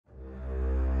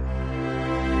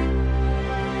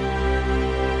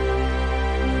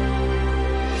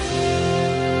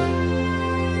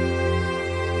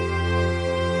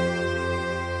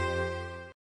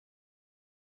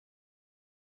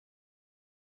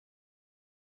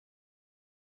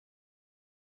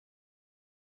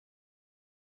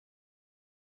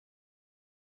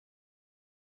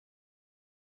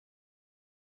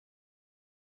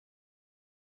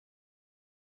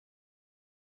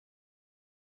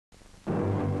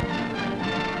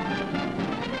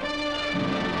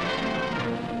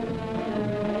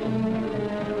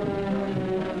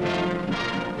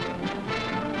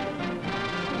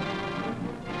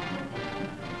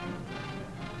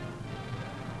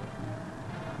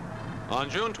On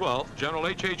June 12th, General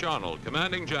H.H. Arnold,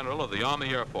 Commanding General of the Army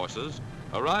Air Forces,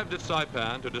 arrived at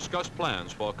Saipan to discuss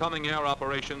plans for coming air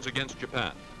operations against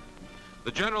Japan.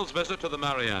 The General's visit to the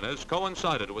Marianas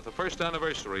coincided with the first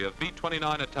anniversary of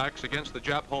B29 attacks against the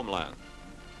Jap homeland.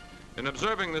 In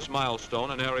observing this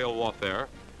milestone in aerial warfare,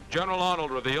 General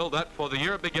Arnold revealed that for the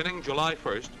year beginning July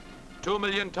 1st, 2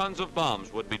 million tons of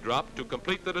bombs would be dropped to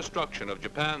complete the destruction of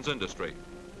Japan's industry.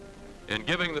 In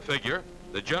giving the figure,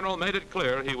 the General made it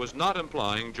clear he was not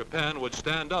implying Japan would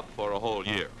stand up for a whole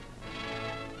year.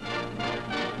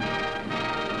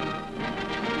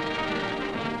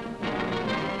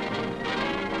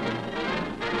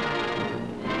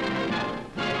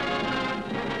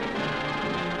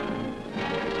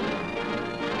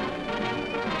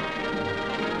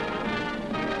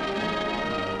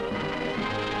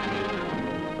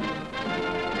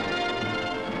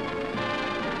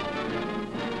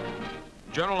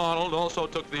 General Arnold also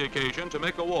took the occasion to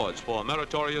make awards for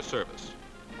meritorious service.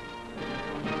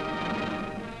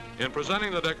 In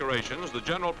presenting the decorations, the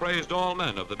General praised all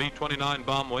men of the B-29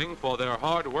 bomb wing for their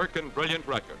hard work and brilliant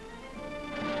record.